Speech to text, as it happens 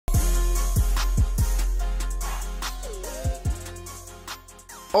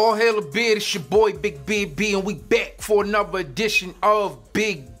All hail a beard, it's your boy Big Beard B, and we back for another edition of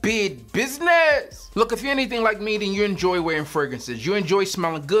Big Beard Business. Look, if you're anything like me, then you enjoy wearing fragrances. You enjoy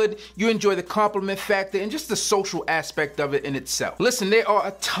smelling good, you enjoy the compliment factor, and just the social aspect of it in itself. Listen, there are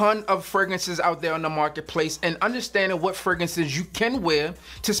a ton of fragrances out there on the marketplace, and understanding what fragrances you can wear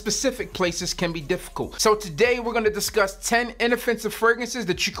to specific places can be difficult. So today we're going to discuss 10 inoffensive fragrances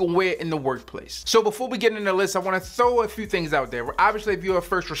that you can wear in the workplace. So before we get into the list, I want to throw a few things out there. Obviously, if you're a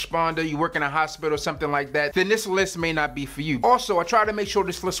first responder, you work in a hospital or something like that, then this list may not be for you. Also, I try to make sure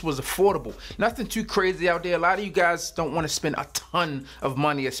this list was affordable. Nothing too crazy out there. A lot of you guys don't want to spend a ton of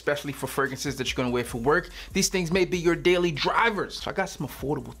money, especially for fragrances that you're going to wear for work. These things may be your daily drivers. So I got some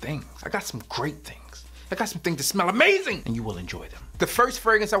affordable things. I got some great things. I got some things that smell amazing, and you will enjoy them. The first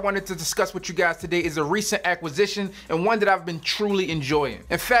fragrance I wanted to discuss with you guys today is a recent acquisition and one that I've been truly enjoying.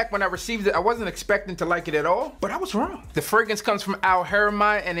 In fact, when I received it, I wasn't expecting to like it at all, but I was wrong. The fragrance comes from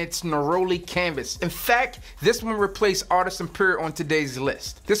A.G.E and it's Neroli Canvas. In fact, this one replaced Artisan Pure on today's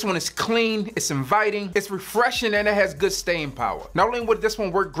list. This one is clean, it's inviting, it's refreshing, and it has good staying power. Not only would this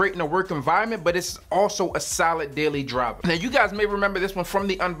one work great in a work environment, but it's also a solid daily driver. Now, you guys may remember this one from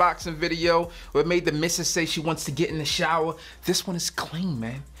the unboxing video where it made the missus say she wants to get in the shower. This one is clean,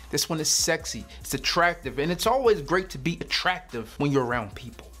 man. This one is sexy, it's attractive, and it's always great to be attractive when you're around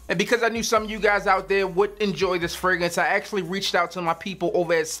people. And because I knew some of you guys out there would enjoy this fragrance, I actually reached out to my people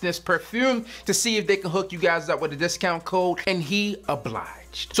over at Sniff's Perfume to see if they can hook you guys up with a discount code, and he obliged.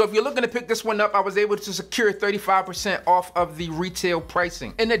 So if you're looking to pick this one up, I was able to secure 35% off of the retail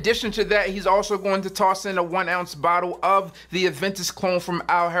pricing. In addition to that, he's also going to toss in a 1-ounce bottle of the Aventus clone from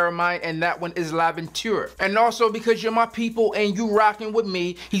A.G.E, and that one is L'Aventure. And also, because you're my people and you rocking with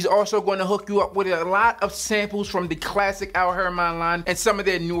me, he's also going to hook you up with a lot of samples from the classic A.G.E line and some of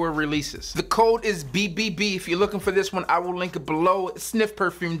their newer releases. The code is BBB. If you're looking for this one, I will link it below,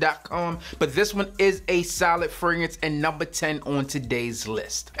 sniffperfume.com. But this one is a solid fragrance and number 10 on today's list.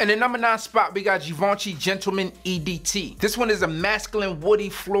 And the number 9 spot, we got Givenchy Gentleman EDT. This one is a masculine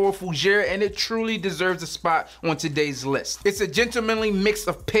woody floral fougere, and it truly deserves a spot on today's list. It's a gentlemanly mix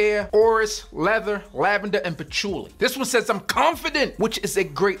of pear, orris, leather, lavender, and patchouli. This one says I'm confident, which is a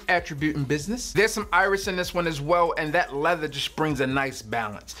great attribute in business. There's some iris in this one as well, and that leather just brings a nice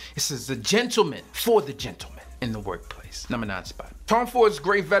balance. It says the gentleman for the gentleman in the workplace. Number 9 spot. Tom Ford's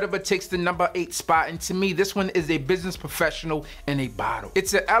Grey Vetiver takes the number 8 spot, and to me, this one is a business professional in a bottle.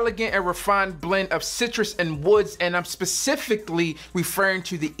 It's an elegant and refined blend of citrus and woods, and I'm specifically referring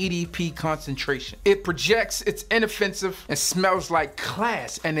to the EDP concentration. It projects, it's inoffensive, and smells like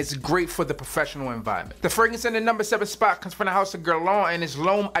class, and it's great for the professional environment. The fragrance in the number 7 spot comes from the house of Cologne, and it's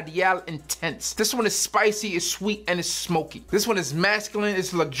L'Homme Ideal Intense. This one is spicy, it's sweet, and it's smoky. This one is masculine,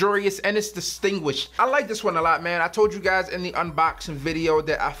 it's luxurious, and it's distinguished. I like this one a lot, man. I told you guys in the unboxing video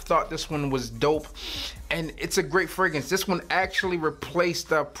that I thought this one was dope, and it's a great fragrance. This one actually replaced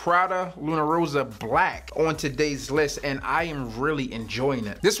the Prada Luna Rosa Black on today's list, and I am really enjoying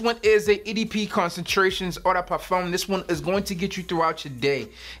it. This one is a EDP concentrations eau de parfum. This one is going to get you throughout your day. It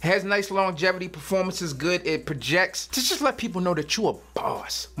has nice longevity, performance is good, it projects to just let people know that you're a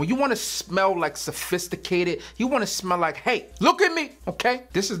boss. When you want to smell like sophisticated, you want to smell like, hey, look at me, okay?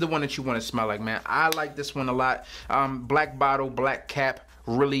 This is the one that you want to smell like, man. I like this one a lot. Black bottle, black cap.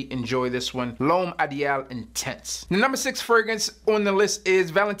 Really enjoy this one. L'Homme Ideal Intense. The number 6 fragrance on the list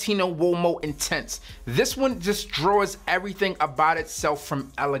is Valentino Uomo Intense. This one just draws everything about itself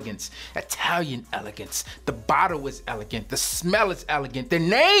from elegance. Italian elegance. The bottle is elegant. The smell is elegant. The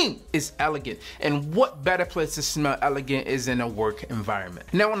name is elegant. And what better place to smell elegant is in a work environment.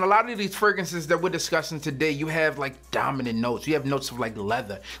 Now, in a lot of these fragrances that we're discussing today, you have like dominant notes. You have notes of like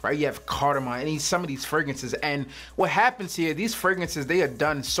leather, right? You have cardamom and some of these fragrances. And what happens here, these fragrances, they are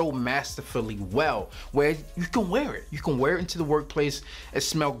done so masterfully well where you can wear it. You can wear it into the workplace and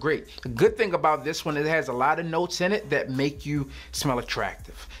smell great. The good thing about this one, it has a lot of notes in it that make you smell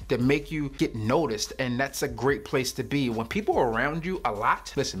attractive, that make you get noticed, and that's a great place to be. When people are around you a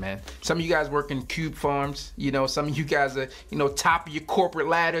lot, listen, man, some of you guys work in cube farms, you know, some of you guys are, you know, top of your corporate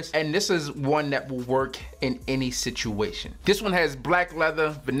ladders, and this is one that will work in any situation. This one has black leather,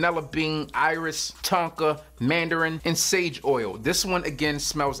 vanilla bean, iris, tonka, mandarin, and sage oil. This one again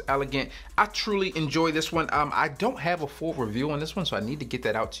smells elegant. I truly enjoy this one. I don't have a full review on this one, so I need to get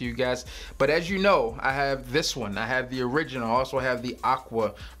that out to you guys. But as you know, I have this one. I have the original. I also have the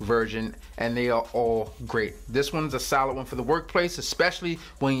aqua version, and they are all great. This one's a solid one for the workplace, especially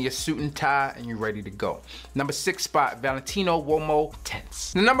when you're suit and tie and you're ready to go. Number 6 spot, Valentino Uomo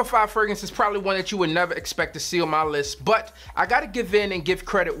Intense. The number 5 fragrance is probably one that you would never expect to see on my list, but I gotta give in and give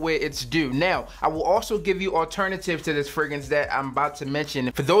credit where it's due. Now, I will also give you alternatives to this fragrance that I'm about to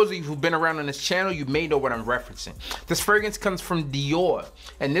mention, for those of you who've been around on this channel, you may know what I'm referencing. This fragrance comes from Dior,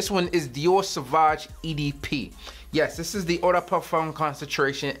 and this one is Dior Sauvage EDP. Yes, this is the Eau de Parfum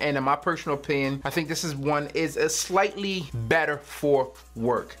concentration, and in my personal opinion, I think this is a slightly better for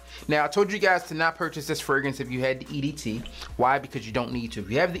work. Now, I told you guys to not purchase this fragrance if you had the EDT. Why? Because you don't need to.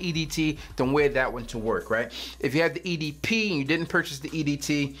 If you have the EDT, then wear that one to work, right? If you have the EDP and you didn't purchase the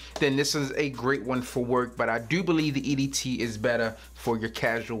EDT, then this is a great one for work, but I do believe the EDT is better for your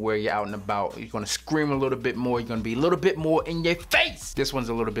casual wear. You're out and about. You're gonna scream a little bit more. You're gonna be a little bit more in your face. This one's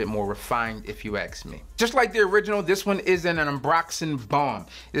a little bit more refined, if you ask me. Just like the original, this one is an Ambroxan Balm.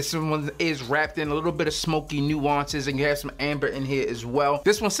 This one is wrapped in a little bit of smoky nuances, and you have some amber in here as well.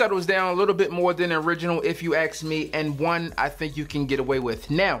 This one settles down a little bit more than the original, if you ask me, and one I think you can get away with.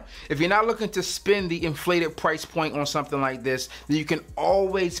 Now, if you're not looking to spend the inflated price point on something like this, then you can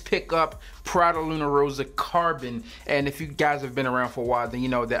always pick up Prada Luna Rosa Carbon, and if you guys have been around for a while, then you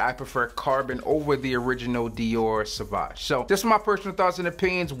know that I prefer Carbon over the original Dior Sauvage. So this is my personal thoughts and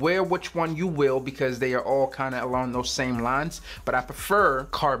opinions. Wear which one you will, because they are all kind of along those same lines, but I prefer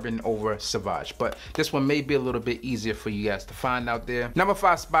Carbon over Sauvage, but this one may be a little bit easier for you guys to find out there. Number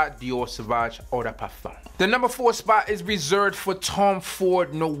 5 spot, Dior Sauvage Eau de Parfum. The number 4 spot is reserved for Tom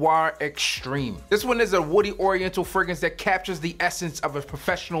Ford Noir Extreme. This one is a woody oriental fragrance that captures the essence of a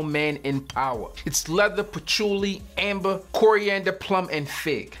professional man in power. It's leather, patchouli, amber, coriander, plum, and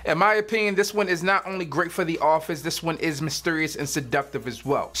fig. In my opinion, this one is not only great for the office, this one is mysterious and seductive as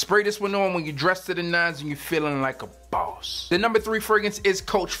well. Spray this one on when you're dressed to the nines and you're feeling like a boss. The number 3 fragrance is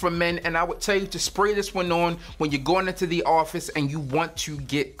Coach for Men, and I would tell you to spray this one on when you're going into the office and you want to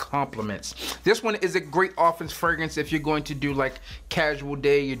get compliments. This one is a great office fragrance if you're going to do like casual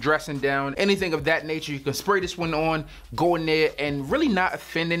day, you're dressing down, anything of that nature. You can spray this one on, go in there, and really not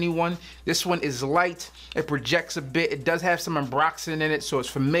offend anyone. This one is light, it projects a bit, it does have some Ambroxan in it, so it's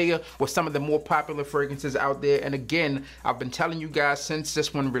familiar with some of the more popular fragrances out there. And again, I've been telling you guys since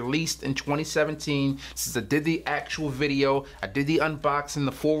this one released in 2017, since I did the actual video, I did the unboxing,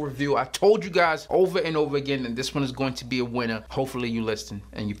 the full review, I told you guys over and over again that this one is going to be a winner. Hopefully you listened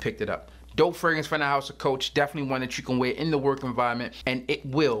and you picked it up. Dope fragrance from the House of Coach, definitely one that you can wear in the work environment, and it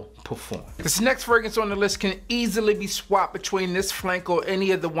will perform. This next fragrance on the list can easily be swapped between this flank or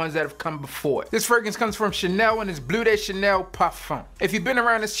any of the ones that have come before it. This fragrance comes from Chanel, and it's Bleu de Chanel Parfum. If you've been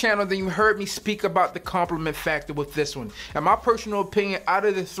around this channel, then you heard me speak about the compliment factor with this one. In my personal opinion, out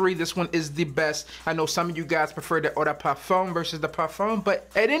of the 3, this one is the best. I know some of you guys prefer the Eau de Parfum versus the Parfum,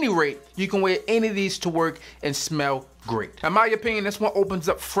 but at any rate, you can wear any of these to work and smell great. In my opinion, this one opens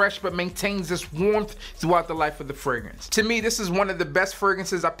up fresh but maintains this warmth throughout the life of the fragrance. To me, this is one of the best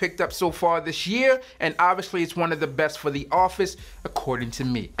fragrances I picked up so far this year, and obviously it's one of the best for the office, according to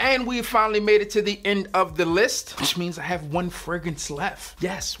me. And we finally made it to the end of the list, which means I have 1 fragrance left.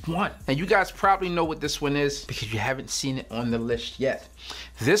 Yes, 1. And you guys probably know what this one is because you haven't seen it on the list yet.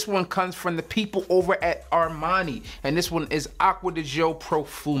 This one comes from the people over at Armani, and this one is Acqua di Gio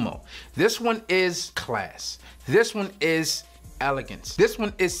Profumo. This one is class. This one is elegance. This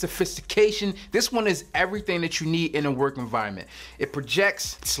one is sophistication. This one is everything that you need in a work environment. It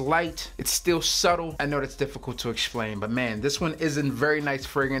projects, it's light, it's still subtle. I know that's difficult to explain, but man, this one is a very nice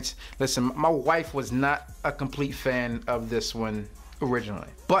fragrance. Listen, my wife was not a complete fan of this one originally,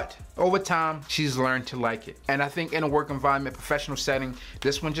 but over time she's learned to like it. And I think in a work environment, professional setting,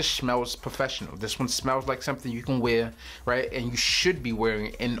 this one just smells professional. This one smells like something you can wear, right? And you should be wearing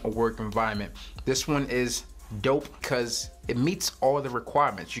it in a work environment. This one is dope because it meets all the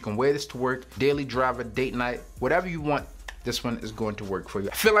requirements. You can wear this to work, daily driver, date night, whatever you want. This one is going to work for you.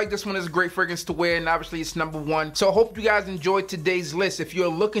 I feel like this one is a great fragrance to wear, and obviously it's number 1. So I hope you guys enjoyed today's list. If you're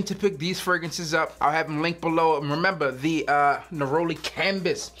looking to pick these fragrances up, I'll have them linked below. And remember, the Neroli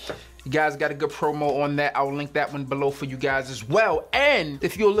Canvas, you guys got a good promo on that. I'll link that one below for you guys as well. And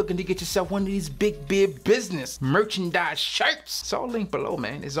if you're looking to get yourself one of these Big Beard Business merchandise shirts, it's all linked below,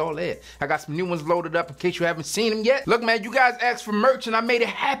 man. It's all there. I got some new ones loaded up in case you haven't seen them yet. Look, man, you guys asked for merch and I made it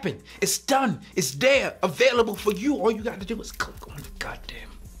happen. It's done. It's there, available for you. All you got to do is click on the goddamn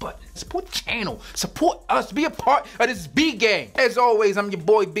button. Support the channel. Support us. Be a part of this B gang. As always, I'm your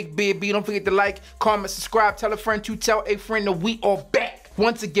boy, Big Beard B. Don't forget to like, comment, subscribe, tell a friend to tell a friend that we are back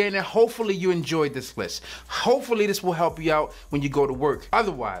once again, and hopefully you enjoyed this list. Hopefully this will help you out when you go to work.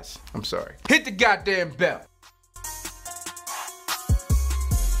 Otherwise, I'm sorry. Hit the goddamn bell.